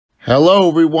Hello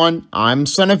everyone, I'm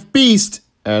Son of Beast,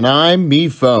 and I'm me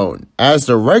phone, as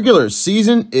the regular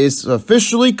season is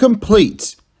officially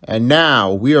complete. And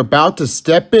now we are about to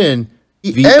step in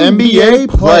the NBA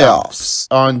playoffs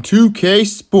on 2K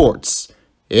Sports.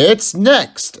 It's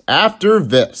next after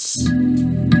this.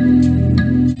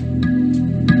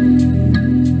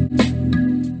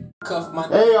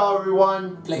 Hey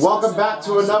everyone, welcome back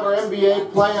to another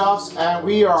NBA playoffs, and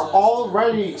we are all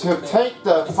ready to take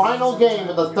the final game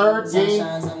of the third game,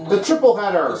 the triple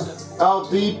header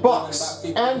of the Bucks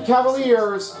and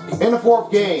Cavaliers in the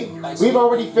fourth game. We've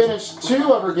already finished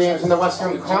two other games in the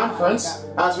Western Conference,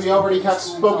 as we already have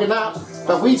spoken out,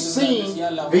 but we've seen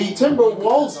the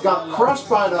Timberwolves got crushed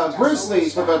by the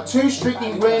Grizzlies with a two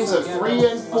streaking wins of 3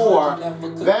 and 4.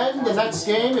 Then the next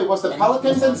game it was the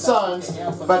Pelicans and Suns,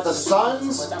 but the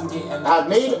Suns had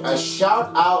made a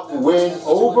shout-out win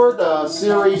over the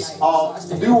series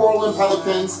of New Orleans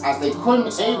Pelicans, as they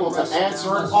couldn't able to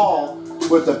answer it all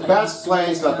with the best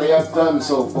plays that they have done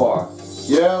so far.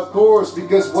 Yeah, of course,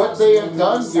 because what they have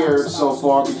done here so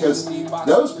far, because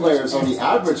those players on the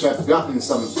average have gotten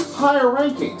some higher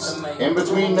rankings in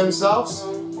between themselves.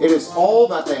 It is all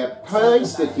that they have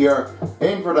placed it here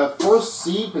in for the first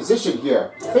seed position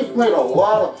here. They played a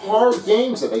lot of hard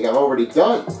games that they have already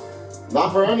done.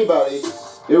 Not for anybody.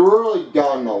 They really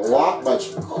gotten a lot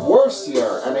much worse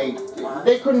here, and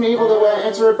they couldn't be able to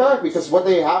answer it back, because what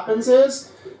happens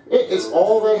is, it is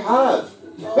all they have.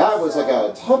 That was like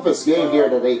a toughest game here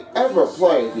that they ever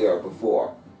played here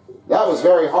before. That was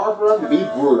very hard for them to be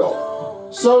brutal.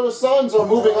 So the Suns are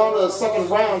moving on to the second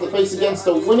round to face against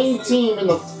the winning team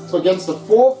against the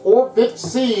 4th or 5th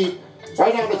seed.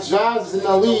 Right now the Jazz is in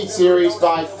the lead series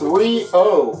by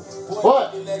 3-0.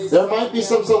 But there might be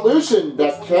some solution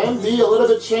that can be a little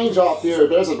bit change off here.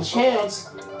 There's a chance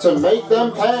to make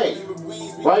them pay.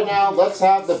 Right now, let's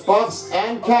have the Bucks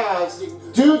and Cavs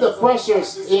do the pressure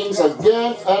things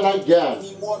again and again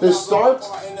to start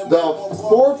the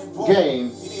fourth game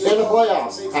in the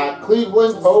playoffs at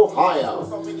Cleveland,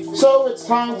 Ohio. So it's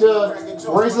time to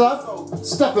raise it up,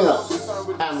 step it up,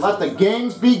 and let the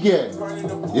games begin.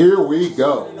 Here we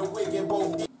go.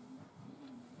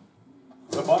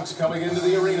 The Bucks coming into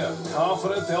the arena,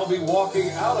 confident they'll be walking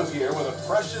out of here with a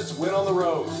precious win on the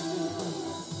road.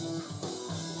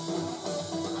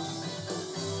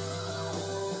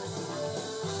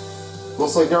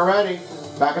 Looks like they're ready.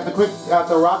 Back at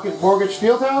the Rocket Mortgage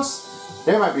Fieldhouse,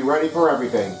 they might be ready for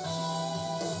everything.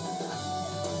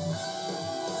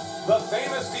 The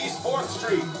famous East 4th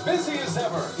Street, busy as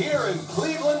ever, here in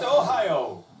Cleveland,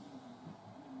 Ohio.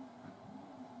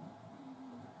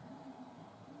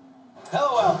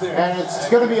 Hello out there. And it's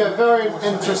going to be a very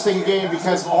interesting game,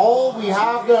 because all we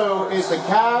have though is the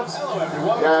Cavs.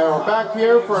 We're back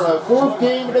here for the 4th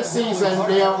game of the season.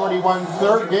 They already won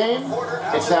 3rd game.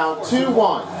 It's now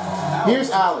 2-1.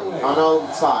 Here's Allie on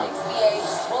the side.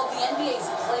 Well, the NBA's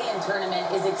play-in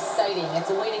tournament is exciting. It's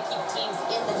a way to keep teams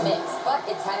in the mix, but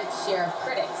it's had its share of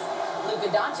critics. Luka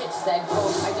Doncic said,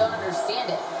 quote, "I don't understand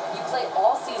it. You play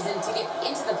all season to get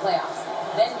into the playoffs.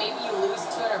 Then maybe you lose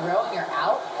 2 in a row and you're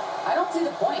out. I don't see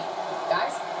the point,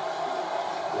 guys."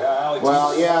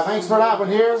 Well, yeah, thanks for that one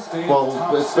here.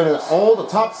 Well, it's been all the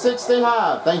top 6 they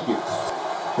have. Thank you.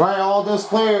 Right, all those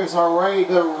players are ready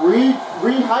to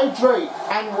rehydrate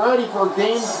and ready for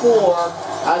Game 4,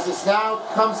 as it now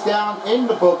comes down in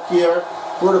the book here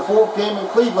for the 4th game in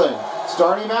Cleveland.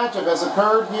 Starting matchup has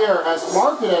occurred here, as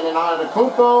Markkanen and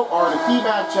Antetokounmpo are the key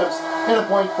matchups in a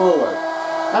point forward.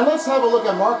 And let's have a look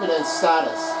at Markkanen's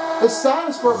status. The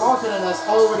status for Markkanen has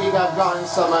already gotten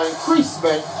some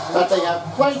increasement that they have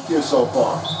played here so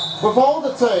far. With all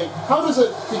the tape, how does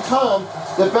it become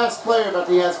the best player that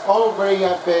he has already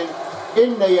been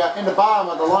in the bottom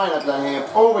of the lineup that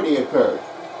have already occurred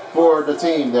for the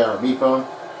team there, B-Phone?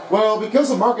 Well,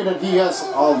 because of Markkanen, he has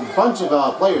a bunch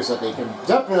of players that they can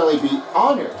definitely be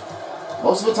honored.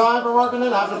 Most of the time for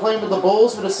Markkanen, after playing with the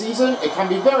Bulls for the season, it can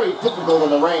be very difficult in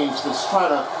the range to try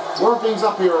to work things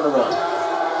up here on the run.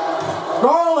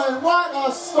 Garland, what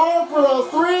a start for the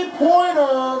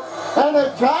three-pointer! And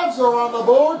the Cavs are on the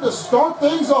board to start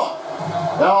things off.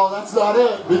 No, that's not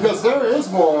it, because there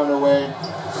is more on the way.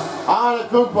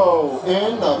 Antetokounmpo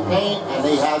in the paint, and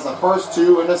he has the first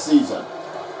 2 in the season.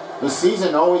 The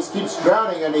season always keeps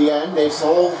drowning in the end. Their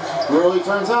soul really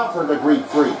turns out for the Greek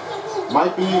Freak.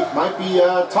 Might be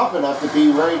tough enough to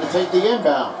be ready to take the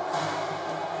inbound.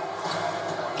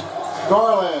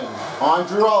 Garland on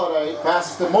Drew Holiday,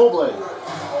 passes to Mobley.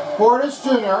 Portis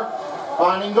Jr.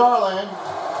 finding Garland.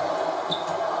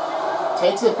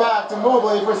 Takes it back to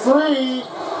Mobley for 3.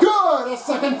 Good! A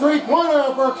second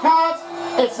three-pointer for Cavs.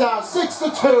 It's now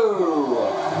 6-2.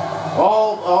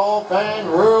 baseball fan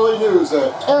really knows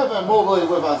it. Evan Mobley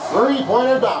with a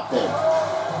three-pointer adopted.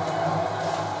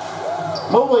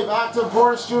 Mobley back to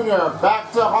Portis Jr.,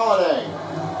 back to Holiday.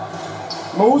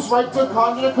 Moves right to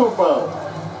Antetokounmpo.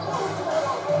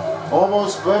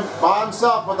 Almost went by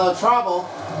himself with a travel.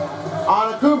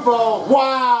 Antetokounmpo,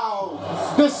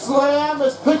 wow! This slam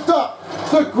is picked up.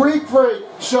 The Greek Freak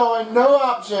showing no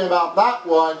option about that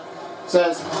one.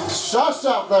 Says, shush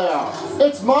out there.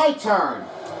 It's my turn.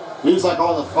 He's like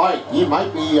on the fight. You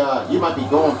might be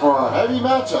going for a heavy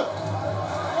matchup.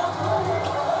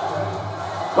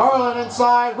 Garland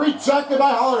inside, rejected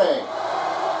by Holiday.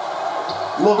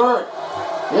 LeVert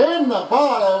in the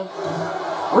bottom,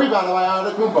 rebounded by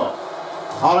Antetokounmpo.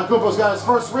 Antetokounmpo's got his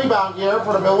first rebound here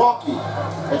for the Milwaukee.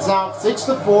 It's now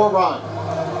 6-4 run.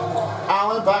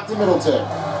 Allen back to Middleton.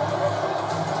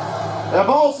 The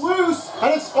ball's loose,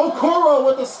 and it's Okoro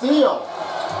with the steal.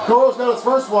 Okoro's got his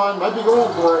first one, might be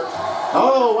going for it.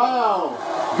 Oh, wow.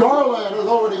 Garland has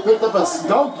already picked up a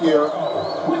dunk here.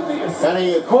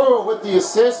 And Okoro with the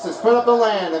assist has put up the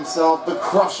land himself, the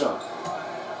crusher.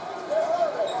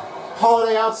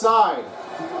 Holiday outside.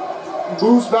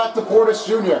 Moves back to Portis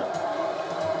Jr.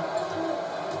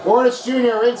 Portis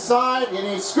Jr. inside, and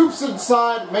he scoops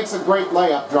inside, makes a great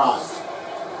layup drive.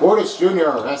 Portis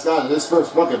Jr. has gotten his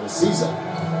first bucket of the season.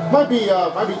 Might be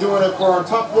doing it for a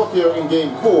tough look here in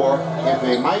Game 4, if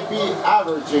they might be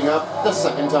averaging up the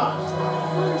second time.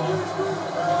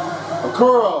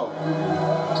 Okoro.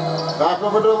 Back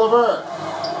over to LeVert.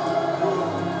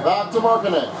 Back to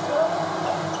Markkanen.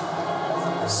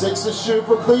 6 to shoot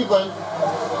for Cleveland.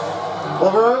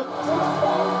 LeVert.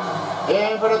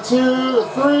 And for the 2, the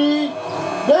 3.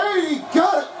 There you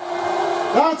got it!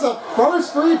 That's a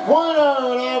first three-pointer,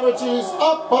 and averages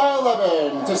up by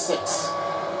 11 to 6.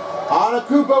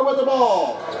 Antetokounmpo with the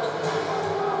ball.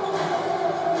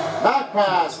 Back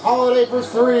pass, Holiday for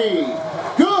 3.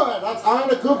 Good! That's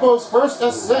Antetokounmpo's first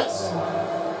assist.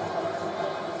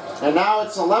 And now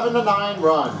it's 11-9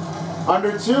 run.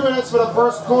 Under 2 minutes for the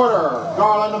first quarter.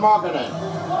 Garland to Markkanen.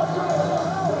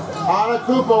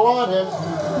 Antetokounmpo on him.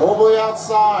 Mobley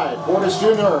outside. Portis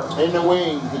Jr. in the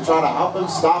wing to try to help him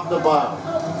stop the ball.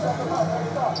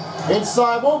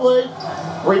 Inside Mobley.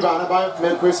 Rebounded by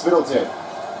Chris Middleton.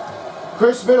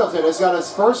 Chris Middleton has got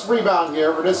his first rebound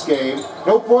here for this game.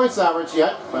 No points average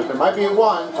yet, but there might be a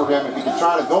 1 for him if he can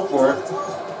try to go for it.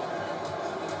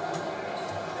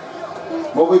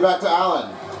 Mobley back to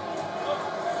Allen.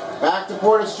 Back to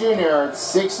Portis Jr.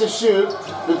 6 to shoot.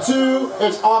 The 2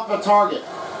 is off the target.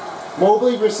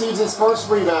 Mobley receives his first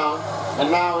rebound, and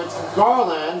now it's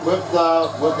Garland with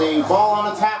the ball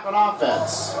on attack on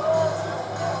offense.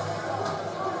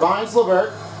 Finds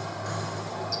LeVert.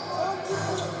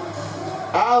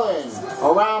 Allen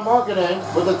around Markkanen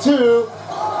with the 2,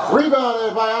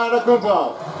 rebounded by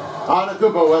Antetokounmpo.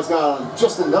 Antetokounmpo has got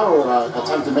just another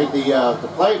attempt to make the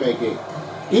playmaking.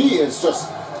 He is just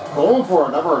going for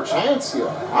another chance here.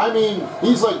 I mean,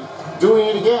 he's like doing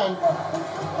it again.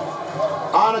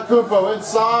 Antetokounmpo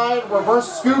inside,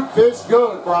 reverse scoop is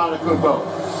good for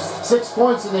Antetokounmpo. 6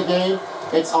 points in the game.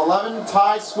 It's 11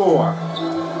 tie score.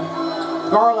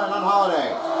 Garland on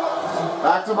Holiday.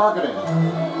 Back to Markkanen.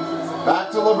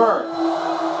 Back to LeVert.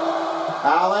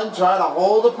 Allen trying to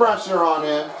hold the pressure on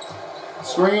him.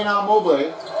 Screen on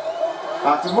Mobley.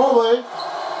 Back to Mobley.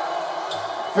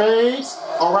 Fades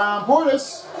around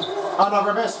Portis.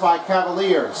 Another miss by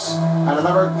Cavaliers. And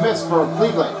another miss for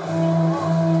Cleveland.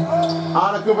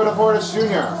 Antetokounmpo to Portis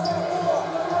Jr.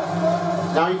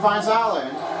 Now he finds Allen.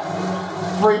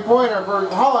 Three-pointer for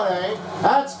Holiday.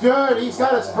 That's good. He's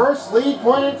got his first lead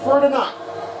pointed for tonight.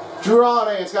 Drew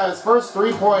Holiday has got his first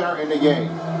three-pointer in the game.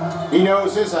 He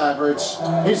knows his average.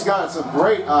 He's got some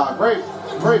great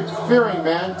fearing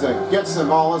man to get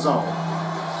some all his own.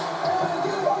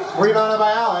 Rebounded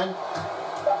by Allen.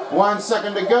 1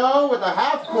 second to go with a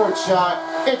half-court shot.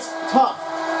 It's tough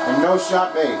and no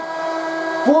shot made.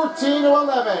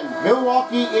 14-11.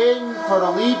 Milwaukee in for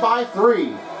the lead by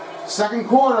 3. Second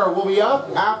quarter will be up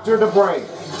after the break.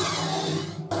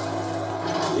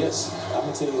 Yes, I'm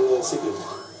gonna tell you the secret.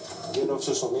 Get off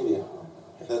social media.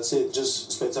 That's it.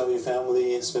 Just spend time with your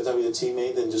family, spend time with your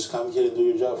teammate, and just come here and do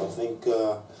your job. I think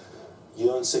you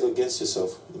don't second guess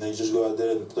yourself. You know, you just go out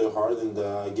there and play hard and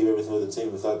give everything to the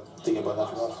team without thinking about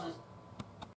nothing else.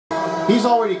 He's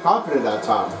already confident at that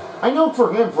time. I know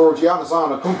for him, for Giannis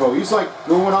Antetokounmpo, he's like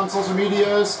going on social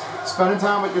medias, spending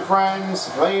time with your friends,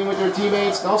 playing with your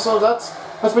teammates. And also, that's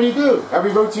what you do.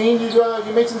 Every routine,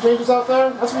 you make some changes out there.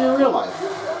 That's what you real life.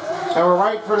 And we're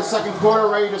right for the second quarter,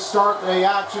 ready to start the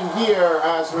action here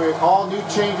as all new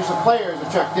changes of players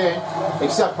are checked in,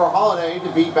 except for Holiday to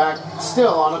be back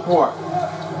still on the court.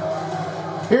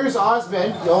 Here's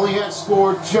Osmond. He only had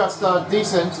scored just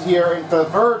decent here in the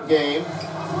third game.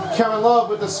 Kevin Love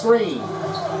with the screen.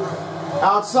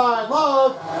 Outside,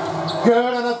 Love.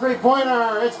 Good on a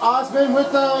three-pointer. It's Osmond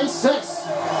with the 6.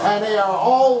 And they are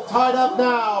all tied up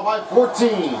now by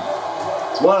 14.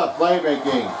 What a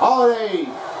playmaking. Holiday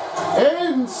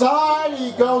inside.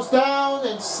 He goes down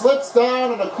and slips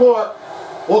down on the court.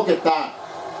 Look at that.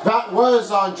 That was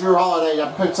on Drew Holiday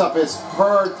that picks up his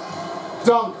third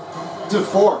dunk to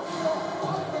 4th.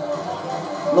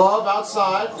 Love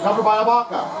outside, covered by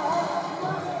Ibaka.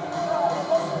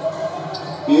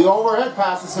 The overhead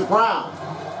passes to Brown.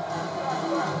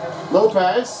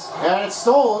 Lopez, and it's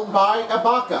stolen by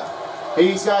Ibaka.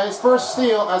 He's got his first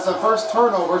steal as the first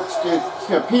turnover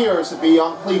appears to be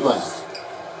on Cleveland.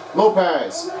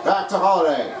 Lopez, back to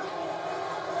Holiday.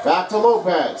 Back to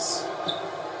Lopez.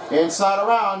 Inside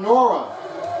around, Nora.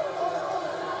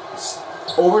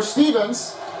 Over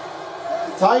Stevens.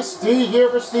 Tice D here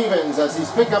for Stevens as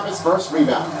he's picked up his first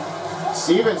rebound.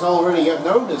 Stevens already have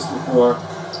noticed before.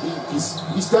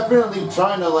 He's definitely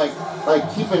trying to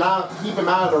keep him out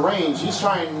of the range. He's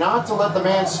trying not to let the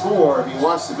man score if he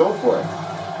wants to go for it.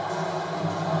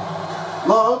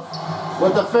 Love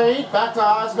with the fade, back to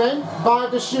Osmond,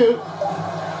 5 to shoot.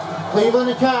 Cleveland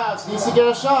and Cavs needs to get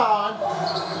a shot on.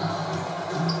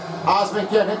 Osmond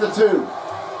can't hit the 2.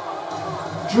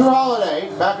 Drew Holiday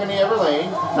back in the other lane.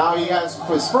 Now he has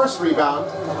his first rebound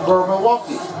for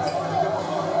Milwaukee.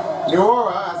 New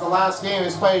Orleans, as the last game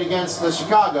is played against the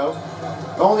Chicago,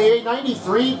 only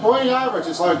 893 point average.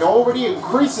 It's like already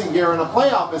increasing here in a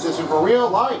playoff position for real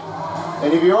life.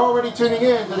 And if you're already tuning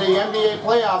in to the NBA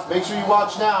playoffs, make sure you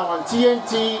watch now on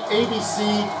TNT,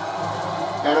 ABC,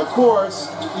 and of course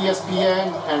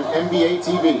ESPN and NBA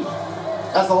TV.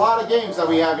 That's a lot of games that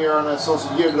we have here on a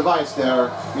social gear device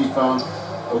there, B-Phone.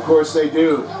 Of course they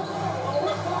do.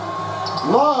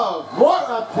 Love, what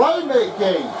a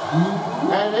playmaking!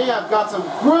 And they have got some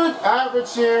good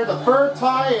average here. The third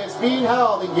tie is being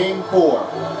held in game 4.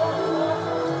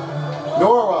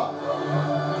 Nora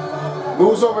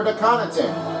moves over to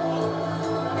Connaughton.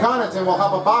 Connaughton will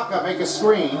help Ibaka make a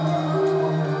screen.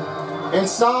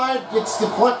 Inside, gets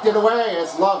deflected away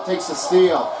as Love takes the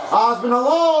steal. Osmond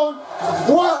alone.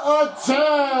 What a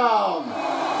jam!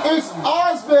 It's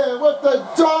Osmond with the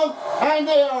dunk, and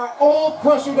they are all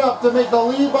pressured up to make the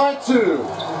lead by 2.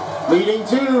 Leading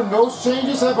 2, most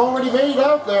changes have already made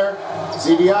out there.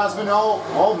 C.D. Osmond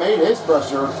all made his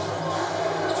pressure.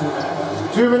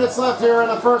 2 minutes left here in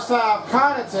the first half.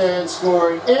 Connaughton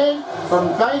scoring in from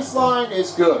baseline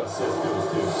is good.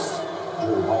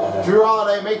 Drew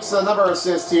Holiday makes another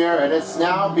assist here, and it's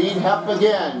now being helped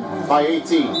again by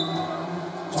 18.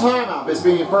 Timeout is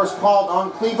being first called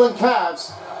on Cleveland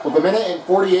Cavs with 1 minute and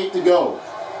 48 to go.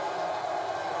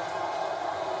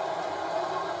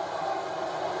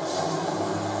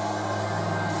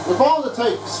 With all it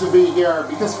takes to be here,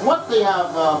 because what they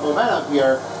have momentum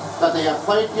here, that they have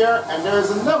played here, and there is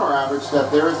another average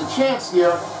that there is a chance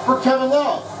here for Kevin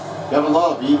Love. Kevin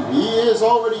Love, he is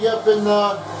already up in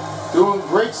doing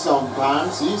great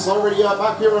sometimes. He's already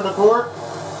back here on the court,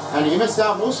 and he missed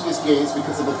out most of his games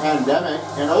because of the pandemic,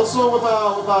 and also with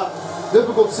a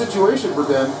difficult situation for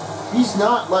them. He's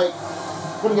not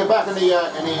putting it back in the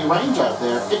range out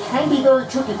there. It can be very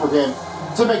tricky for him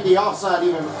to make the offside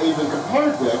even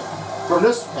compared with from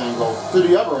this angle to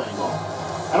the other angle.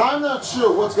 And I'm not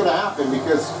sure what's going to happen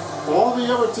because all the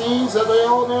other teams that they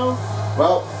all know,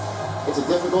 well, it's a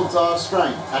difficult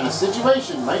strength, and a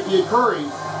situation might be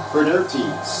occurring for their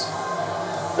teams.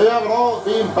 They have it all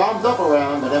being bombed up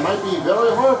around, but it might be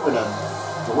very hard for them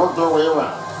to work their way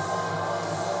around.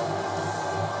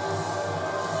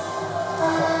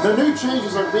 The new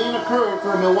changes are being occurred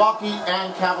for Milwaukee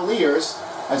and Cavaliers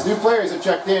as new players have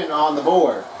checked in on the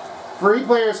board. 3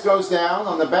 players goes down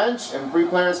on the bench and 3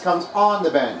 players comes on the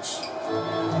bench.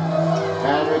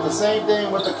 And with the same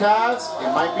thing with the Cavs,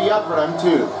 it might be up for them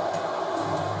too.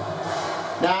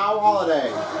 Now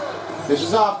Holiday. This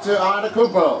is off to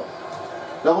Antetokounmpo.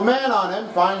 Double man on him,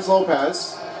 finds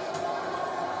Lopez.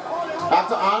 Back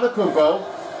to Antetokounmpo.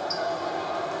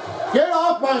 Get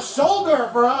off my shoulder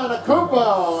for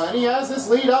Antetokounmpo, and he has this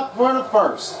lead up for the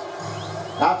first.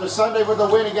 After Sunday with the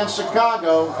win against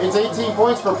Chicago, it's 18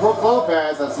 points for Brook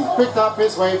Lopez as he's picked up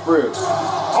his way through.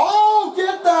 Oh,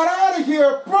 get that out of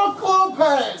here, Brook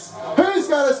Lopez! He's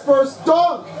got his first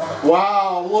dunk!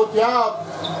 Wow, look out.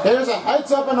 There's a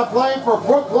heads up in the play for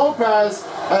Brook Lopez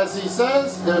as he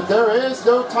says that there is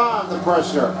no time to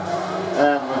pressure.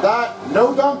 And with that,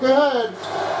 no dunk ahead.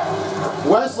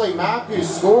 Wesley Matthews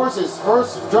scores his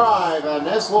first drive, and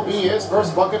this will be his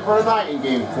first bucket for the night in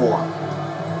Game 4.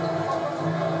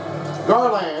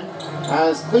 Garland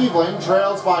as Cleveland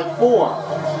trails by 4.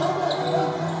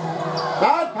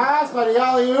 Bad pass by the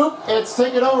alley-oop. It's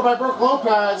taken over by Brook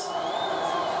Lopez.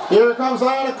 Here comes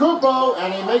Antetokounmpo,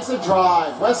 and he makes a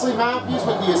drive. Wesley Matthews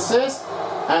with the assist,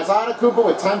 and it's Antetokounmpo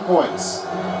with 10 points.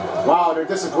 Wow, they're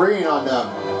disagreeing on them.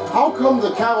 How come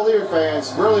the Cavalier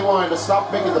fans really wanted to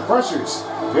stop making the pressures?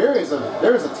 There is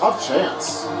a tough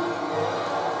chance.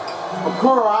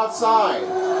 Okoro outside.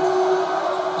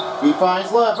 He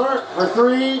finds Levert for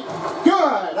 3.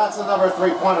 Good! That's another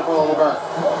 3-pointer for Levert.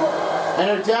 And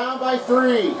they're down by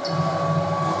 3.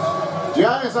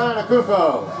 Giannis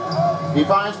Antetokounmpo. He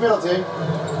finds Middleton.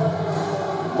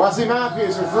 Wesley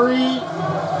Matthews for 3.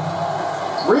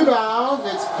 Rebound.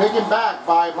 It's picking back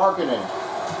by Markkanen.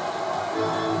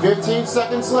 15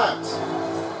 seconds left.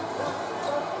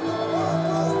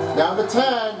 Down to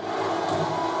 10.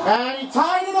 And he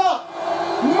tied it up.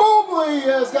 Mobley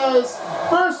has got his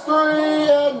first 3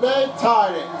 and they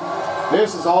tied it.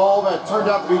 This is all that turned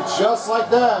out to be just like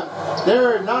them.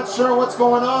 They're not sure what's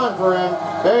going on for him.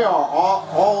 They are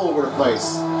all over the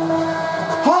place.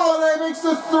 Holiday makes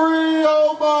the 3.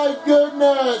 Oh my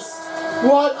goodness.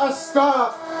 What a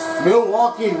stop.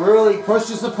 Milwaukee really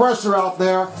pushes the pressure out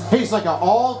there. He's like an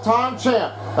all-time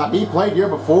champ that he played here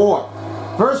before.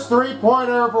 First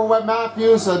 3-pointer for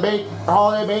Matthews.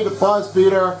 Holiday made a buzz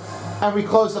beater. And we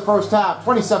close the first half,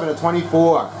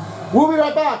 27-24. We'll be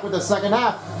right back with the second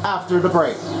half after the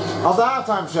break of the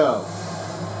halftime show.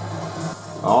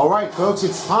 All right, folks,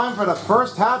 it's time for the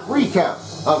first half recap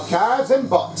of Cavs and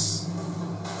Bucks.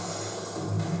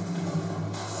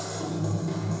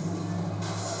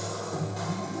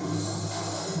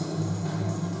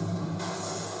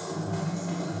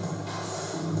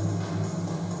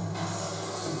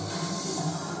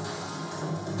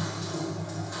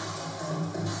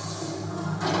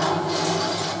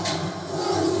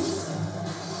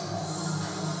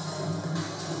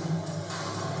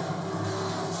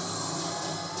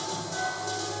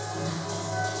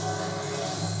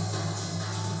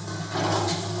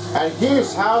 And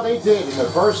here's how they did in the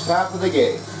first half of the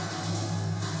game.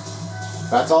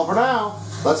 That's all for now.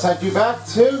 Let's head you back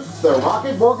to the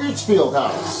Rocket Mortgage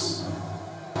Fieldhouse.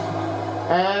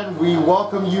 And we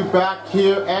welcome you back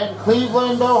here in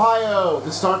Cleveland, Ohio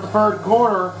to start the third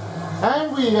quarter.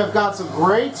 And we have got some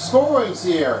great scorings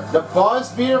here. The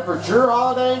buzz beater for Jrue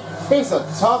Holiday is a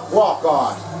tough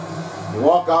walk-on. The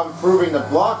walk-on proving the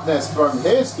blockness from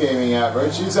his gaming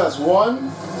average. He has 1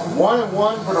 and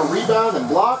 1 for the rebound and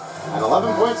block, and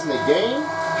 11 points in the game.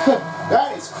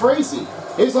 That is crazy.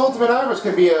 His ultimate average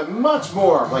could be a much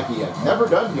more like he had never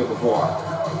done here before.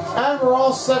 And we're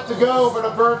all set to go for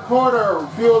the third quarter,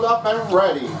 fueled up and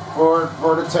ready for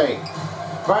the take.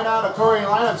 Right now, the scoring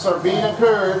lineups are being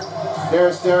occurred.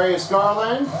 There's Darius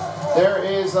Garland.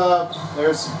 There's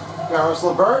Caris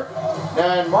LeVert.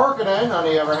 And Markkanen on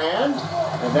the other hand.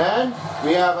 And then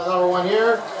we have another one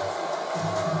here.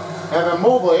 Evan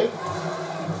Mobley.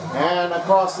 And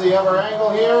across the other angle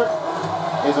here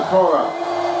is Okoro.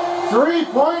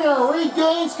 3-pointer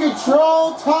regains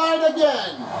control, tied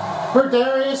again for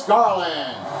Darius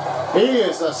Garland. He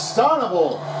is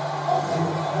astoundable.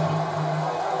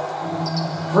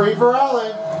 Free for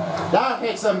Allen. That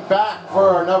hits him back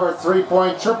for another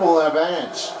 3-point triple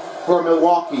advantage for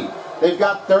Milwaukee. They've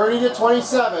got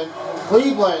 30-27.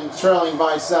 Cleveland trailing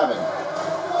by 7.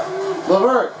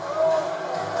 LeVert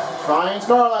finds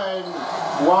Garland.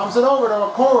 Wams it over to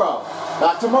Okoro.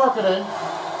 Back to Markkanen.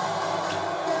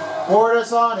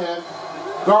 Portis on him.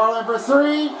 Garland for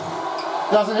 3.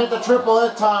 Doesn't hit the triple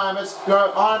this time. It's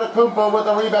Antetokounmpo with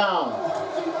the rebound.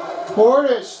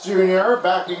 Portis Jr.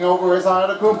 backing over his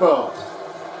Antetokounmpo.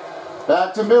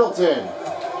 Back to Middleton.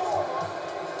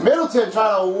 Middleton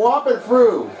trying to whop it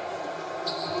through.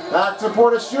 Back to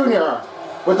Portis Jr.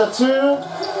 with the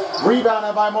 2.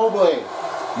 Rebounded by Mobley.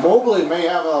 Mobley may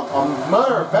have a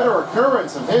better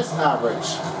occurrence than his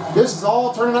average. This is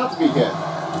all turning out to be good.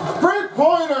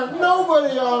 3-pointer,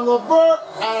 nobody on LeVert,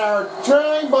 and are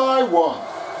trailing by 1.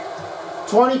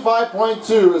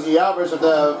 25.2 is the average of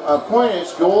the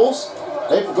pointage goals.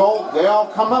 They all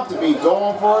come up to be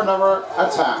going for another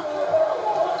attack.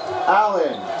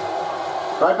 Allen,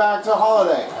 right back to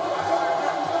Holiday.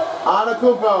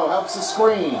 Antetokounmpo helps the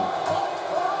screen.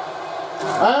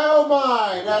 Oh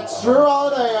my, that's Jrue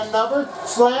Holiday, another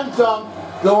slam dunk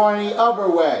going the other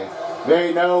way.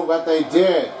 They know what they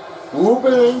did. Whoop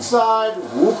it inside,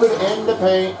 whoop it in the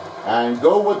paint, and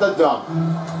go with the dunk.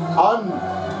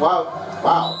 Wow.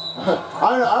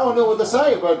 I don't know what to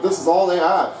say, but this is all they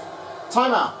have.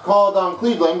 Timeout called on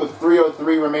Cleveland with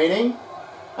 3:03 remaining.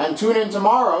 And tune in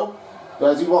tomorrow,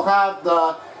 as you will have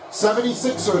the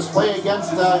 76ers play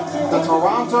against the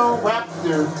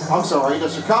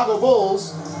Chicago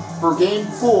Bulls for Game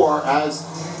 4 as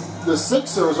the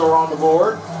Sixers are on the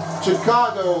board.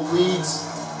 Chicago leads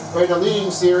in a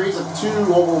leading series of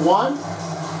 2-1.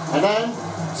 And then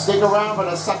stick around for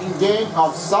the second game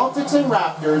of Celtics and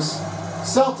Raptors.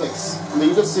 Celtics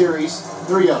lead the series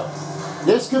 3-0.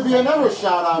 This could be another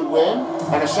shout-out win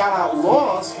and a shout-out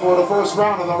loss for the first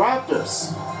round of the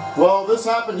Raptors. Well, this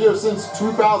happened here since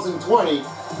 2020.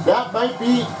 That might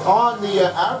be on the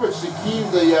average to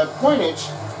keep the pointage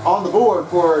on the board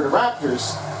for the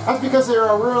Raptors. That's because they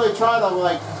are really trying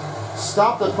to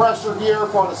stop the pressure here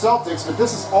for the Celtics, but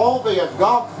this is all they have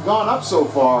gone up so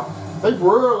far. They've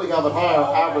really got a higher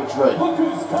average rate. Look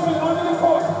who's coming onto the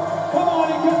court. Come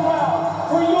on and get loud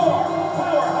for your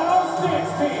Powerhouse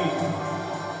Dance Team.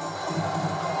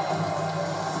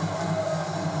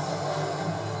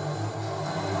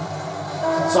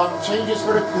 Some changes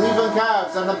for the Cleveland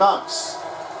Cavs and the Bucks.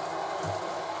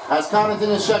 As Connaughton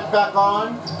is checked back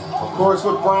on, of course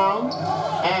with Brown,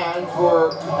 and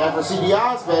for C.D.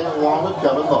 Osman along with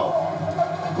Kevin Love.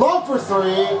 Love for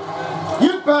three,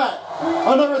 you bet!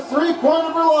 Another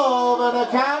three-pointer for Love, and the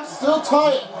Cavs still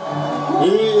tight.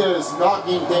 He is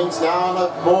knocking things down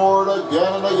the board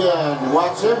again and again.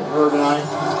 Watch him for tonight.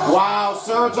 Wow,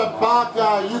 Serge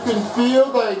Ibaka, you can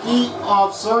feel the heat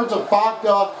of Serge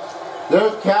Ibaka. The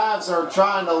Cavs are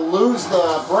trying to lose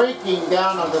the breaking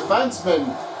down of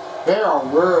defensemen. They are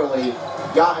really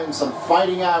gotten some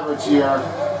fighting average here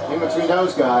in between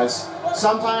those guys.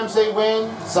 Sometimes they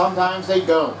win, sometimes they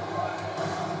don't.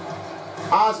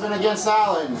 Osman against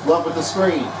Allen. Love with the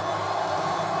screen.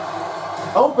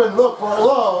 Open look for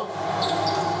Love.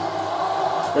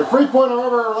 The three-pointer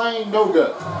over lane, no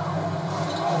good.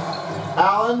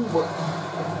 Allen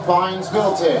finds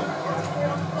Middleton.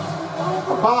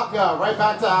 Ibaka right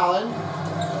back to Allen.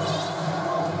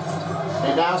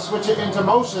 They now switch it into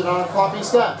motion on a floppy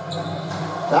step.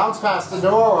 Bounce pass to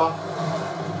Nora.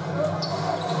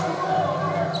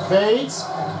 Fades.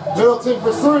 Middleton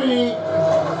for three.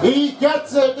 He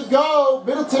gets it to go.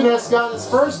 Middleton has got his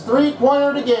first three-pointer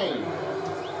of the game.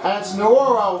 And it's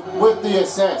Nora with the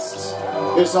assist.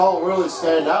 This all really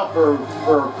stand out for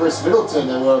Chris Middleton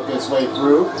to work his way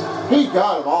through. He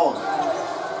got them all.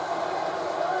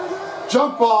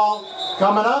 Jump ball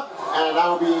coming up, and that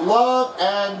will be Love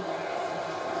and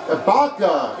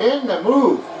Ibaka in the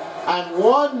move. And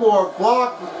one more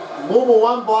block.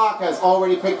 One block has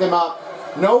already picked him up.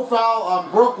 No foul on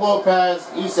Brook Lopez.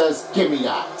 He says, "Give me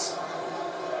that."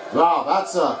 Wow,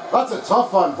 that's a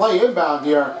tough one play inbound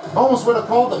here. Almost would have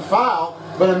called the foul,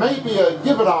 but it may be a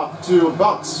give it off to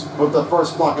Bucks with the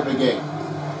first block of the game.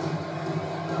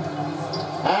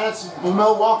 And it's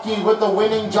Milwaukee with the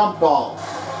winning jump ball.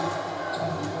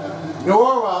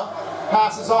 Nora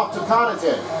passes off to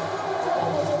Connaughton.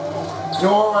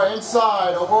 Nora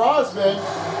inside over Osman.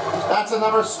 That's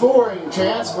another scoring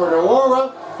chance for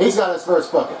Nora. He's got his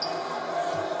first bucket.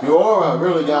 Nora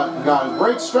really got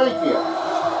great strength here.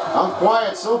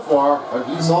 Unquiet so far, but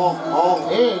he's all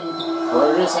in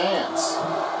for his hands.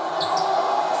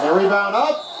 And rebound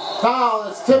up. Foul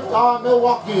is tipped on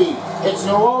Milwaukee. It's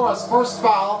Nora's first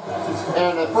foul,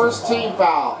 and the first team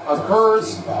foul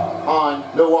occurs on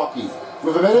Milwaukee.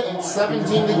 With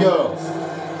 1:17 to go.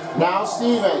 Now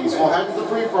Stevens will head to the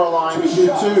free throw line to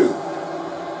shoot two.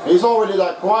 He's already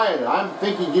that quiet. I'm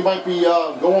thinking he might be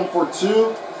going for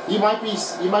two. He might be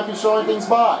showing things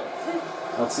by.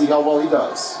 Let's see how well he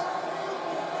does.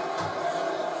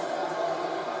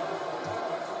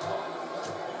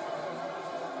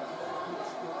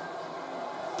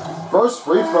 First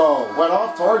free throw went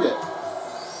off target.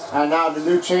 And now the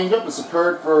new changeup has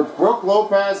occurred for Brook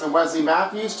Lopez and Wesley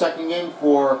Matthews, checking in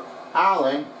for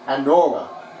Allen and Nora.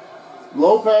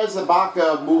 Lopez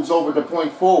Ibaka moves over to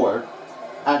point forward,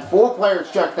 and four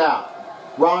players checked out.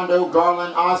 Rondo,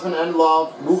 Garland, Osman, and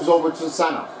Love moves over to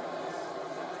center.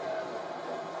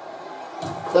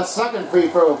 The second free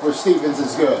throw for Stevens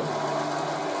is good.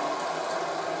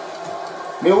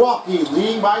 Milwaukee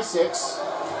leading by 6.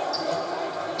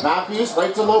 Matthews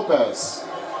right to Lopez.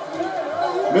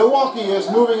 Milwaukee is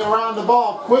moving around the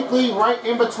ball quickly right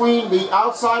in between the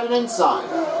outside and inside.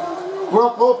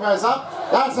 Brook Lopez up.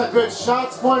 That's a good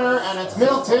shots pointer, and it's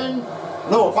Middleton.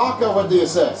 No, Ibaka with the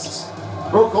assist.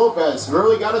 Brook Lopez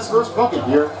really got his first bucket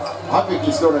here. I think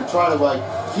he's going to try to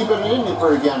keep it in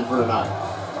for again for tonight.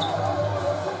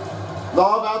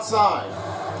 Love outside.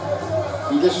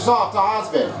 He dishes off to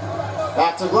Osman.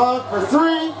 Back to Love for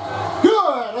 3.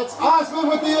 Good! It's Osman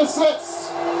with the assist.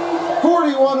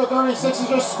 41-36 is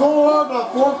your score. The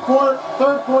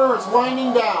third quarter is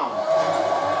winding down.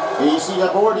 And you see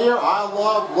that board here? I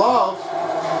love Love.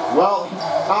 Well,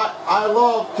 I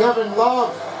love Kevin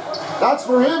Love. That's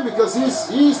for him because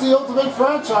he's the ultimate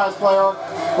franchise player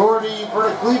for the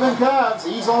Cleveland Cavs.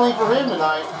 He's only for him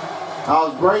tonight. That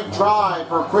was a great drive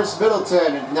for Chris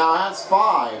Middleton, and now has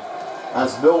 5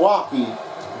 as Milwaukee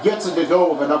gets it to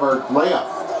go with another layup.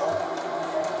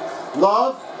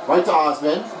 Love, right to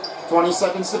Osman. 20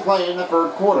 seconds to play in the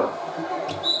third quarter.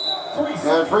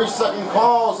 And 3-second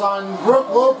calls on Brook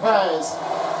Lopez,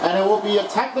 and it will be a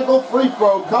technical free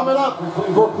throw coming up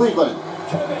for Cleveland.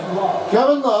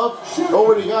 Kevin Love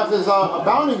already got his a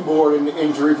bounding board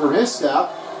injury for his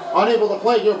staff, unable to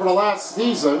play here for the last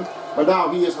season, but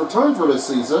now he has returned for this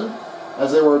season,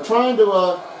 as they were trying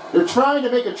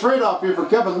to make a trade-off here for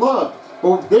Kevin Love,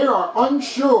 but they are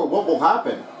unsure what will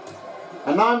happen.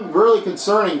 And I'm really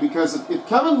concerning because if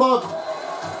Kevin Love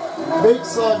makes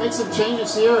some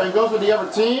changes here and goes with the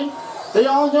other team, they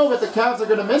all know that the Cavs are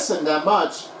going to miss him that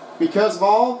much because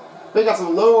they got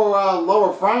some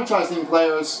lower franchising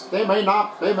players. They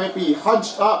might be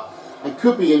hunched up and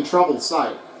could be in trouble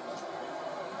sight.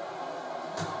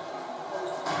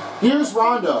 Here's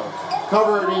Rondo,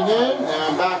 covering in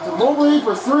and back to Mobley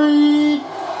for 3.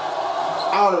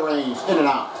 Out of range, in and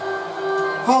out.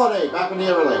 Holiday back in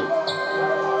the other lane.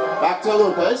 Back to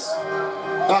Lopez.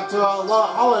 Back to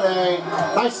Holiday.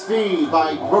 Nice feed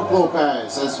by Brook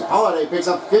Lopez as Holiday picks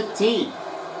up 15.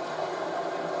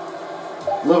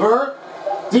 LeVert,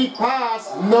 deep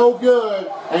pass, no good,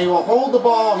 and he will hold the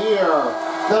ball here.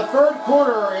 The third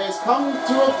quarter is coming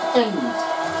to an end.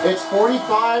 It's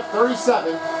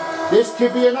 45-37. This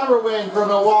could be another win for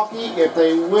Milwaukee if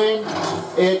they win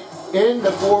it in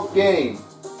the fourth game.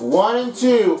 1 and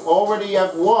 2 already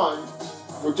have won.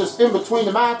 We're just in between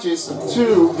the matches of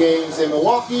 2 games in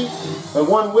Milwaukee and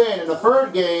 1 win in the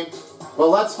third game. But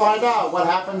let's find out what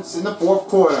happens in the fourth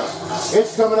quarter.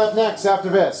 It's coming up next after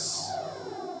this.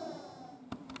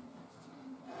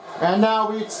 And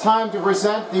now it's time to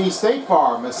present the State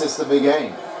Farm assist of the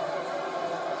game.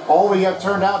 All we have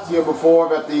turned out to you before,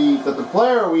 but the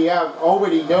player we have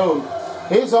already known,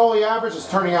 his only average is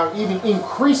turning out even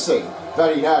increasing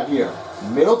that he had here.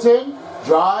 Middleton,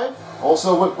 drive,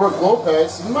 also with Brook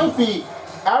Lopez, he might be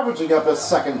averaging up a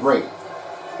second rate.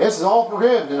 This is all for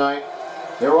him tonight.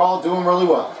 They're all doing really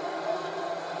well.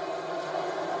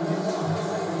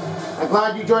 I'm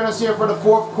glad you joined us here for the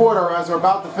fourth quarter as we're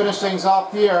about to finish things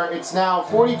off here. It's now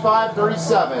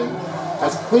 45-37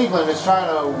 as Cleveland is trying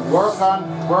to work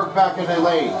back in the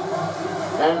lane.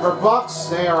 And for Bucks,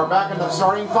 they are back in the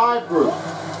starting 5 group.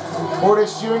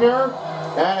 Portis Jr.,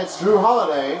 and it's Drew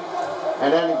Holiday,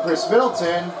 and then Chris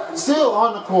Middleton still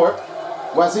on the court,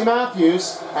 Wesley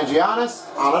Matthews, and Giannis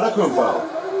Antetokounmpo.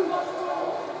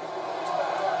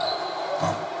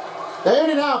 They're in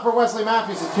and out for Wesley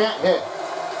Matthews, he can't hit.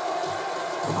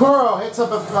 Okoro hits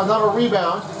up another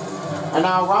rebound, and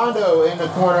now Rondo in the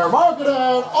corner.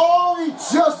 Markkanen, oh, he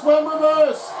just went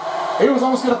reverse. He was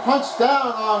almost going to punch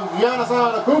down on Giannis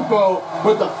Antetokounmpo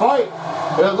with the fight.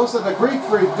 It looks like the Greek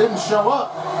Freak didn't show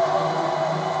up.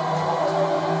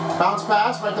 Bounce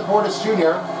pass right to Portis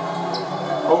Jr.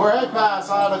 Overhead pass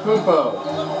Antetokounmpo.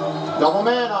 Double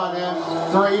man on him.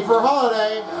 3 for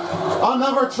Holiday.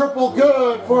 Another triple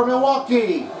good for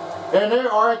Milwaukee. And they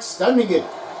are extending it.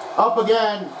 Up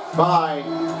again by...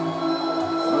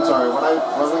 I'm sorry, what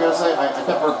was I going to say? I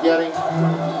kept forgetting.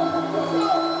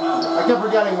 I kept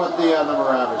forgetting what the number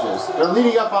average is. They're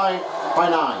leading up by 9.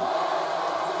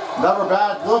 Another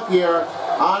bad look here.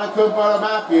 Antetokounmpo to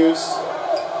Matthews.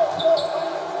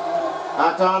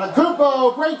 Back to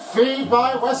Antetokounmpo. Great feed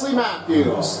by Wesley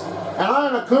Matthews. And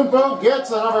Antetokounmpo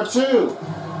gets another 2.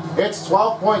 It's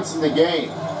 12 points in the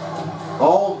game.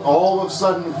 All of a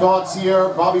sudden thoughts here.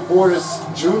 Bobby Portis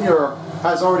Jr.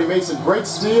 has already made some great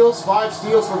steals. 5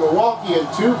 steals for Milwaukee and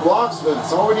 2 blocks, but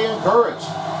it's already encouraged.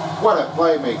 What a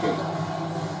playmaking.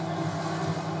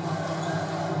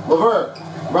 LeVert.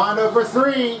 Rondo for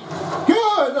 3.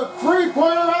 Good! The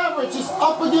 3-pointer average is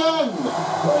up again.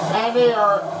 And they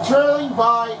are trailing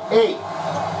by 8.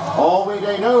 All we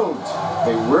they known.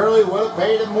 They really would have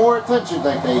paid him more attention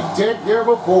than they did here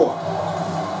before.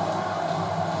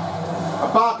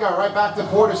 Ibaka right back to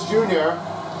Portis Jr.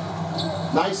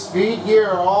 Nice feed here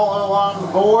all along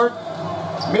the board.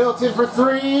 Middleton for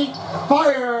 3.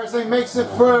 Fires and makes it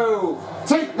through.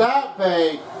 Take that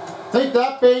bait. Take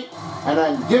that bait and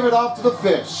then give it off to the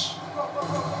fish.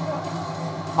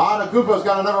 Antetokounmpo's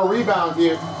got another rebound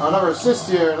here, another assist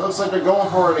here. It looks like they're going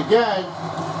for it again.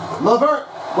 LeVert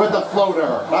with the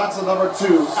floater. That's a number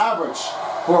 2 average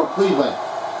for Cleveland.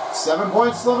 7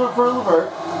 points for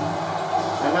LeVert.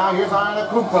 And now here's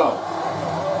Antetokounmpo.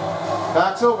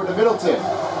 Backs over to Middleton.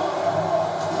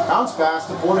 Bounce pass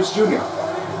to Portis Jr.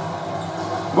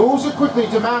 Moves it quickly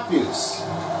to Matthews.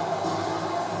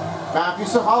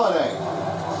 Matthews to Holiday.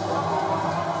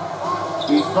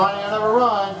 He's finding another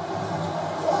run.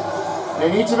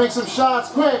 They need to make some shots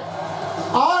quick.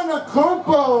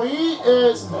 Antetokounmpo,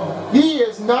 he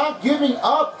is not giving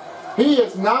up. He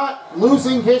is not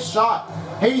losing his shot.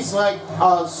 He's like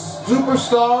a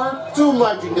superstar to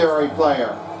legendary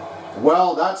player.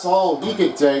 Well, that's all he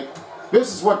can take.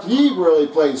 This is what he really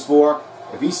plays for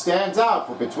if he stands out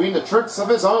for between the tricks of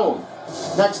his own.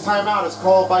 Next timeout is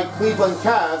called by Cleveland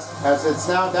Cavs as it's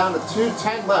now down to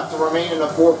 2:10 left to remain in the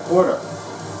fourth quarter.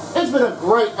 It's been a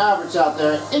great average out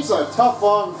there. It's a tough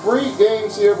one. 3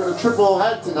 games here for the triple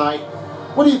head tonight.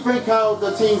 What do you think how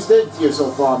the teams did here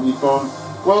so far, Mephone?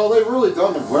 Well, they've really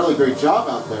done a really great job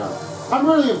out there. I'm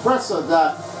really impressed with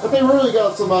that. But they really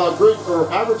got some great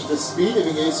average of speed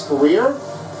in his career.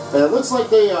 And it looks like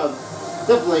they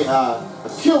definitely a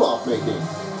kill off making.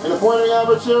 And the pointing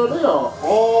average here, they are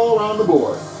all around the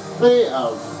board. They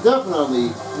are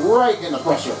definitely right in the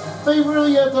pressure. They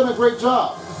really have done a great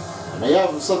job. And they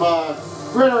have some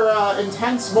greater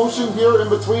intense motion here in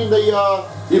between the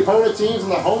opponent teams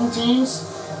and the home teams.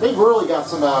 They've really got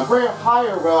some great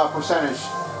higher percentage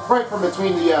right from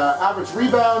between the average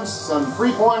rebounds, some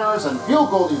three-pointers, and field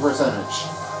goal percentage.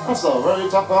 That's a very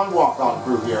tough walk-on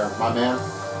crew here, my man.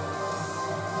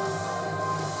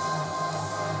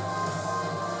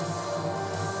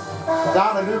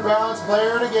 Down a New Balance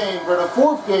player in the game for the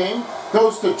fourth game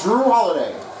goes to Drew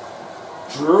Holiday.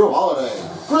 Drew Holiday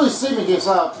really seeming this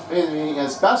up in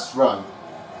his best run.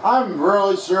 I'm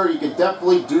really sure he can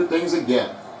definitely do things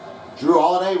again. Drew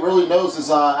Holiday really knows his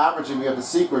averaging. We have the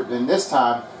secret, and this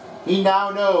time he now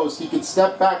knows he can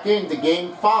step back into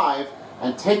Game 5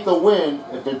 and take the win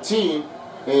if their team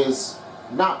is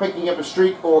not picking up a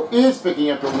streak or is picking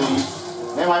up the lead.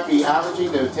 They might be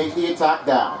averaging to take the attack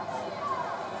down.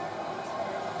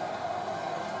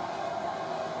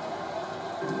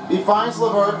 He finds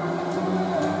LeVert.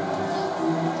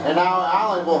 And now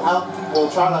Allen will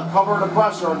try to cover the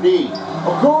pressure on D.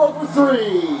 Okoro for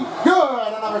 3.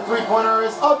 Good! Another three-pointer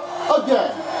is up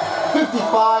again.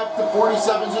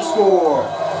 55-47 is your score.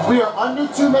 We are under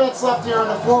 2 minutes left here in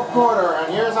the fourth quarter.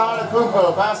 And here's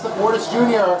Antetokounmpo. Pass to Portis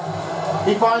Jr.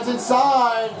 He finds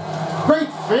inside.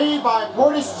 Great feed by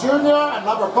Portis Jr.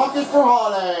 Another bucket for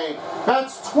Holiday.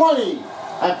 That's 20.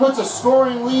 And puts a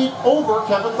scoring lead over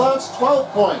Kevin Love's 12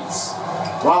 points.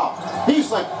 Wow. He's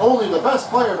like only the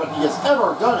best player that he has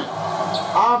ever done it.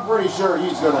 I'm pretty sure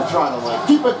he's going to try to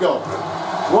keep it going.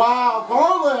 Wow,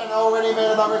 Garland already made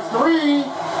another 3.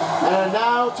 And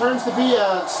now turns to be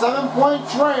a 7-point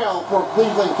trail for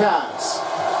Cleveland Cavs.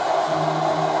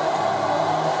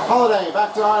 Holiday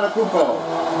back to Antetokounmpo.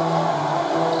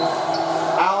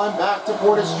 Allen back to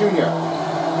Portis Jr.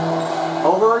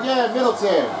 Over again,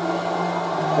 Middleton.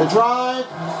 The drive,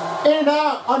 in and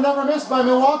out, another miss by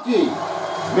Milwaukee.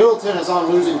 Middleton is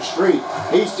on losing streak.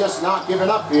 He's just not giving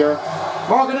up here.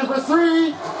 Markkanen for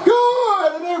 3.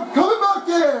 Good! And they're coming back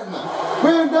in.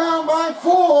 We're down by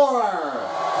 4.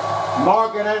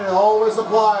 Markkanen always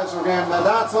applies for him. And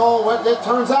that's all what it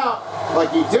turns out.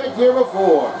 Like he did here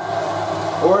before.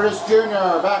 Portis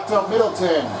Jr. back to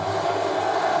Middleton.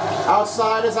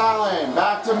 Outside is Allen.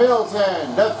 Back to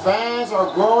Middleton. The fans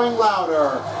are growing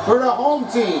louder for the home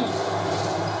team.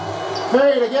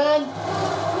 Fade again.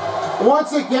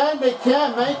 Once again, they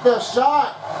can't make the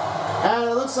shot. And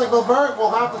it looks like LeVert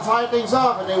will have to tie things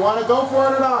up if they want to go for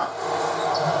it or not.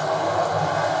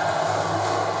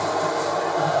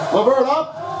 LeVert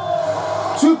up.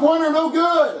 2-pointer, no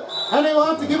good. And they will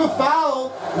have to give a foul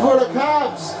for the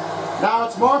Cavs. Now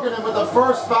it's Markkanen with the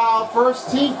first foul, first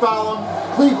team foul on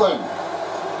Cleveland.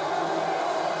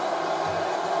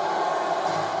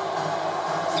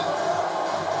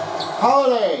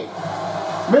 Holiday.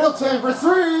 Middleton for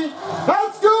 3.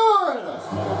 That's good!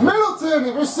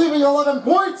 Middleton receiving 11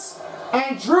 points.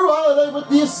 And Drew Holiday with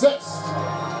the assist.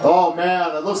 Oh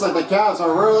man, it looks like the Cavs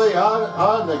are really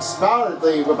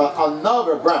unexpectedly with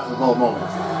another breathtaking moment.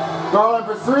 Garland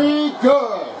for 3.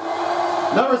 Good.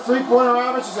 Another three-pointer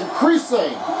average is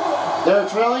increasing. They're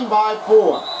trailing by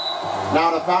 4.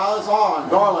 Now the foul is on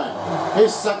Garland. Their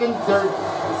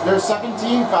second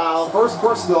team foul, first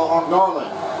personal on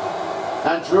Garland.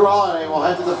 And Drew Holiday will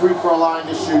head to the free throw line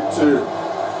to shoot 2.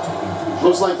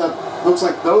 Looks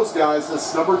like those guys,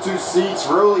 this number 2 seeds,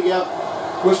 really have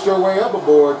pushed their way up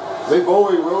aboard. They've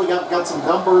already really got some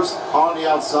numbers on the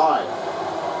outside.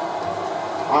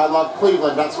 I love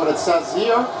Cleveland. That's what it says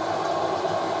here.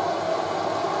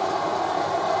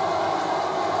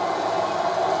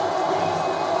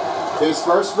 His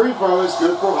first free throw is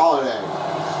good for Holiday.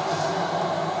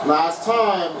 Last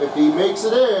time, if he makes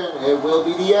it in, it will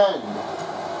be the end.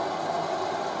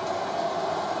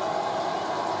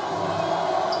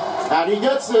 And he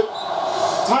gets it.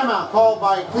 Timeout called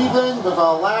by Cleveland with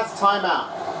a last timeout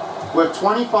with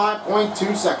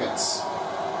 25.2 seconds.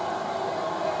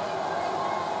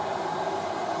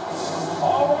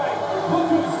 All right, look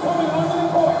who's coming onto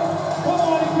the court. Come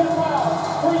on and get wild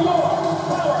for your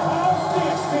powerhouse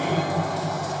dance team.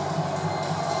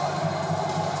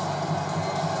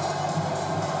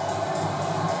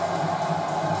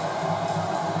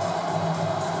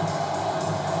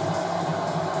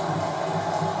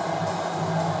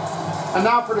 And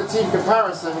now for the team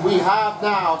comparison, we have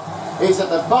now is that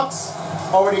the Bucks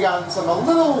already gotten a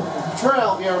little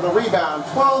trail here with a rebound.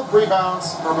 12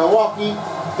 rebounds for Milwaukee,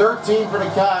 13 for the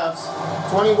Cavs,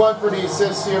 21 for the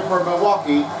assists here for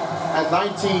Milwaukee, and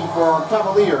 19 for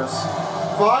Cavaliers.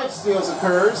 5 steals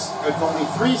occurs, with only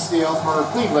 3 steals for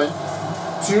Cleveland.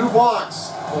 2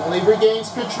 blocks, only regains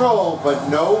control, but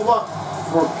no luck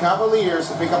for Cavaliers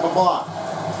to pick up a block.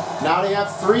 Now they have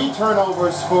 3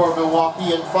 turnovers for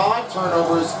Milwaukee and 5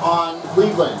 turnovers on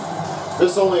Cleveland.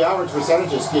 This only average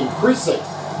percentage is increasing.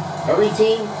 Every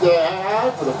team they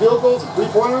had for the field goals and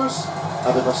 3-pointers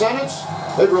at the percentage,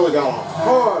 they've really got a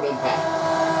hard impact.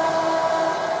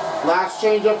 Last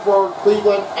changeup for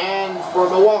Cleveland and for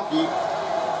Milwaukee.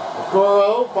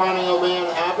 Okoro finding a man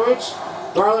average.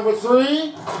 Garland with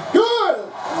 3.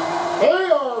 Good!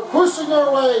 They are pushing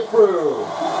their way through.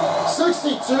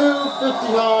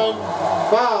 62-59.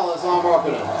 Foul is on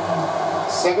Markkanen.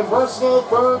 Second personal,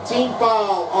 3rd team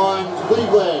foul on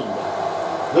Cleveland.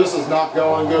 This is not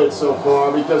going good so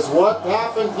far because what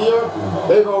happened here,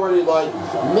 they've already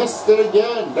missed it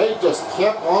again. They just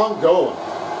kept on going.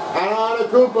 And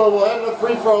Antetokounmpo will head to the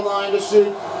free throw line to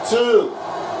shoot 2.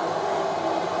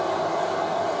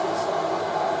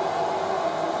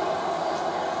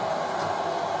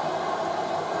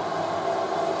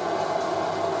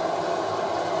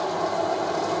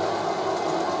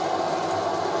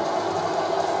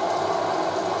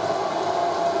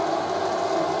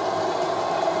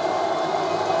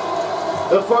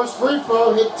 The first free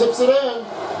throw, he tips it in.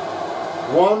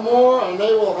 One more, and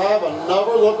they will have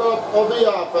another look up of the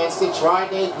offense to try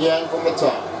it again from the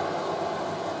top.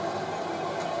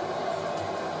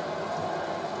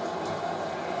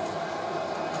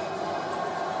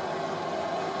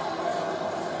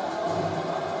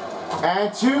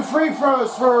 And 2 free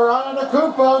throws for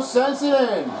Antetokounmpo, sends it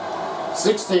in.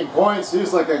 16 points,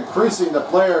 he's increasing the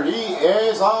player. He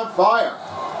is on fire.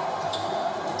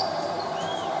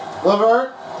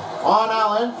 Levert on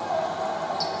Allen.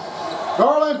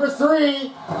 Garland for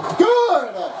 3.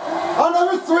 Good!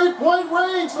 Another 3-point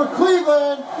range for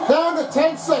Cleveland. Down to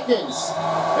 10 seconds.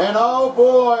 And oh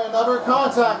boy, another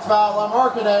contact foul on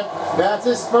Markkanen. That's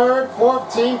his 3rd,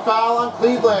 4th team foul on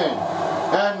Cleveland.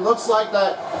 And looks like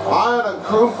that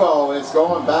Antetokounmpo is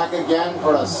going back again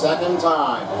for the 2nd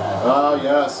time. Oh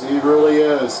yes, he really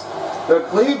is. The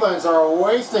Clevelands are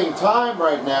wasting time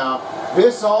right now.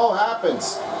 This all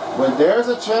happens. When there's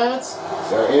a chance,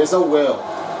 there is a will.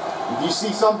 If you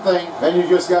see something, then you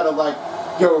just gotta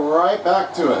go right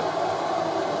back to it.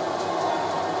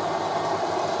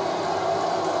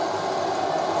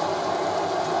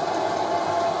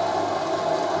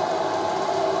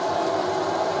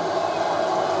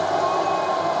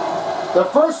 The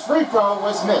first free throw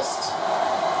was missed.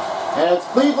 And if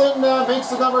Cleveland makes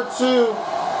the number 2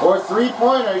 or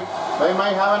 3-pointer, they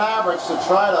might have an average to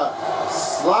try to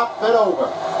slop it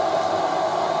over.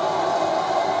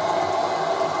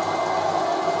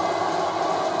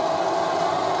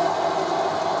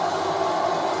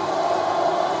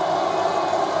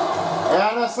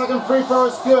 And a second free throw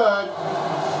is good.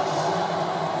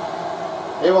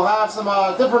 They will have some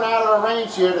different out of the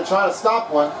range here to try to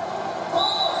stop one.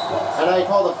 And they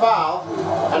call the foul.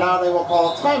 And now they will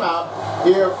call a timeout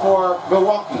here for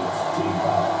Milwaukee.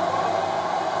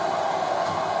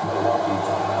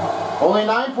 Only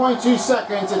 9.2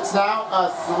 seconds. It's now a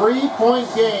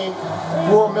 3-point game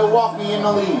for Milwaukee in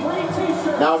the lead.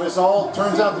 Now this all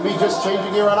turns out to be just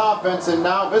changing gear on offense, and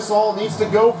now this all needs to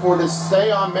go for to stay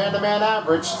on man-to-man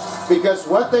average, because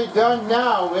what they've done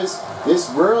now is this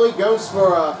really goes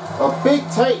for a big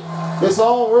take. This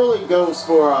all really goes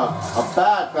for a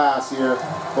bad pass here,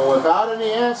 but without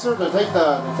any answer to take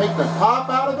the pop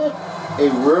out of it, they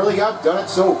really got done it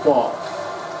so far.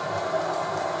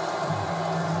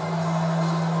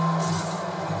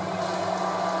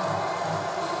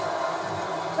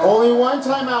 Only 1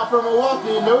 timeout for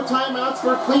Milwaukee, no timeouts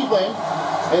for Cleveland.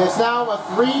 And it's now a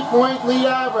 3-point lead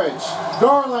average.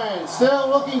 Garland still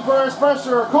looking for his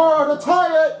pressure. Okoro to tie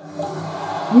it.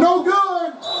 No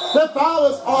good. The foul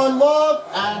is on Love,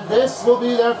 and this will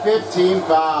be their 15th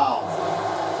foul.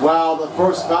 Well, the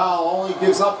first foul only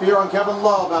gives up here on Kevin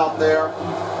Love out there.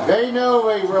 They know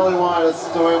they really wanted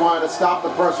to stop the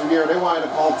pressure here. They wanted to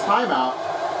call timeout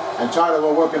and try to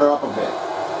work it up a bit.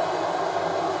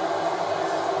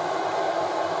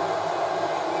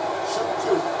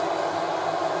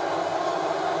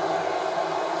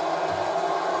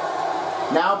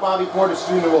 Now Bobby Portis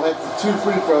Jr. will hit the 2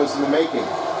 free throws in the making.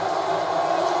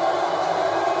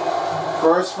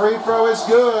 First free throw is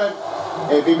good.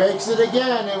 If he makes it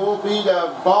again, it will be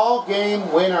the ball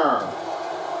game winner.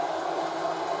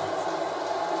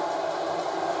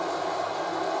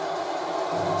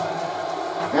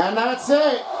 And that's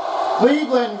it.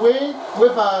 Cleveland win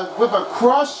with a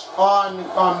crush on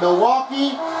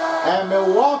Milwaukee, and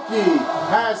Milwaukee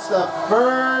has the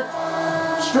 3rd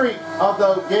streak of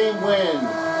the game win.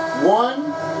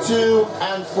 1, 2,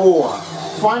 and 4.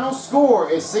 Final score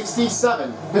is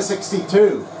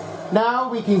 67-62. Now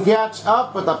we can catch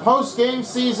up with the post-game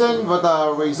season with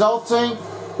the resulting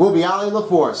will be Ali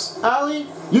LaForce. Ali,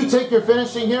 you take your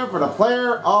finishing here for the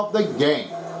player of the game.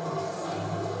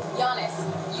 Giannis,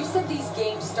 you said these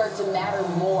games start to matter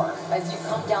more as you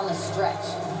come down the stretch.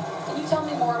 Can you tell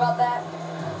me more about that?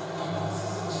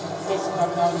 Just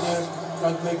coming out there,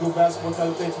 trying to play good basketball,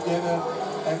 trying to play together,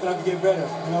 and trying to get better.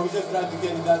 You know, we just try to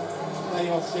get in that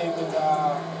playoff shape and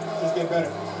just get better.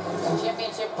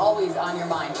 Championship always on your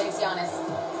mind. Thanks, Giannis.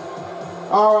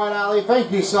 All right, Ali,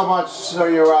 thank you so much for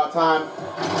your time.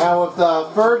 And with the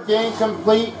 3rd game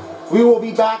complete, we will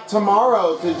be back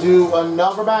tomorrow to do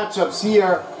another matchups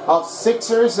here of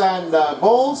Sixers and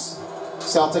Bulls,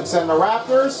 Celtics and the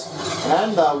Raptors,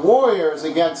 and the Warriors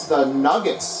against the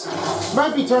Nuggets.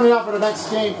 Might be turning out for the next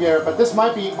game here, but this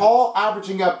might be all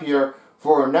averaging up here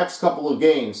for our next couple of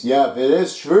games. Yeah, it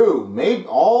is true. Maybe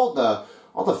all the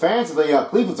fans of the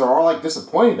Cleveland are all like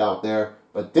disappointed out there,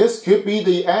 but this could be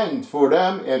the end for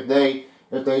them if they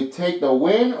take the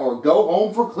win or go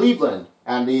home for Cleveland,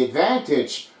 and the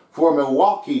advantage for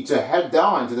Milwaukee to head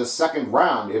down to the 2nd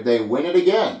round if they win it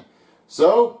again.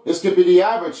 So this could be the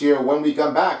average here when we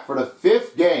come back for the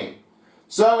 5th game.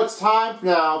 So it's time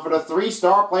now for the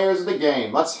 3-star players of the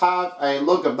game. Let's have a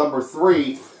look at number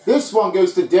 3. This one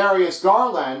goes to Darius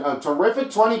Garland, a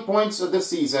terrific 20 points of the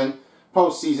season.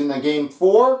 Postseason in Game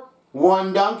 4,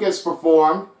 1 dunk has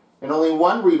performed, and only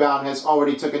 1 rebound has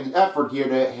already taken an effort here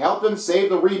to help him save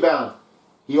the rebound.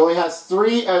 He only has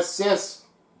 3 assists,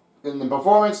 and the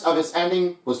performance of his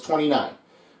ending was 29.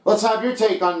 Let's have your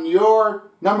take on your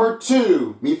number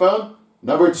 2, Mifone.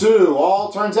 Number 2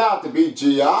 all turns out to be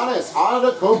Giannis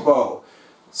Antetokounmpo.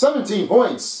 17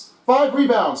 points, 5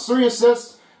 rebounds, 3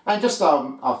 assists, and just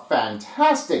a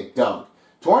fantastic dunk.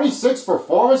 26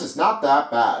 performance is not that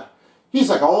bad. He's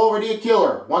like already a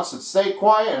killer, wants to stay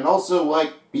quiet and also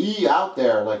like be out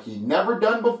there like he'd never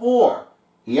done before.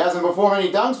 He hasn't performed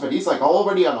any dunks, but he's like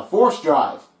already on a force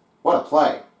drive. What a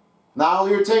play. Now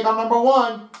your take on number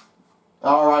 1.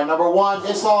 Alright, number 1,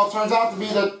 this all turns out to be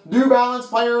the New Balance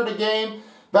player of the game.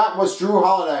 That was Drew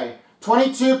Holiday.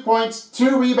 22 points,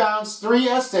 2 rebounds, 3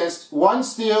 assists, 1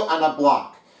 steal, and a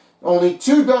block. Only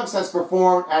 2 dunks has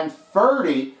performed, and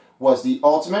 30 was the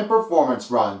ultimate performance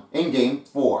run in Game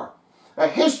 4. A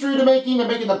history to making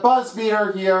the buzz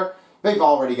beater here. They've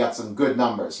already got some good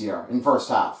numbers here in first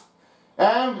half.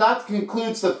 And that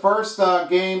concludes the first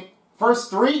game.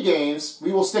 First 3 games.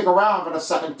 We will stick around for the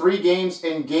second 3 games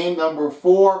in game number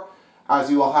 4, as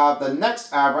we will have the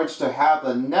next average to have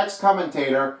the next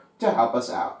commentator to help us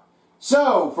out.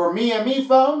 So, for me and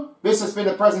Mifone, this has been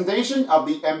a presentation of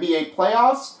the NBA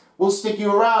playoffs. We'll stick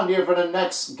you around here for the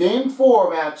next game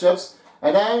 4 matchups,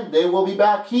 and then they will be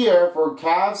back here for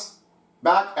Cavs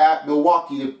back at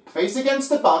Milwaukee to face against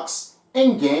the Bucks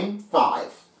in Game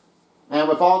 5. And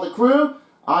with all the crew,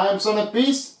 I am Son of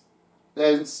Beast,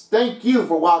 and thank you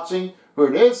for watching for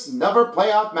this another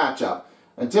playoff matchup.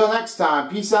 Until next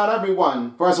time, peace out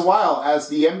everyone, for as well as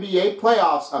the NBA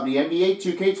playoffs of the NBA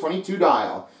 2K22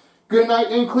 dial. Good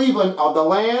night in Cleveland of the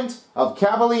land of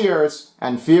Cavaliers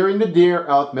and fearing the deer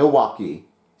of Milwaukee.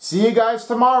 See you guys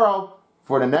tomorrow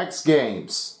for the next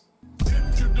games.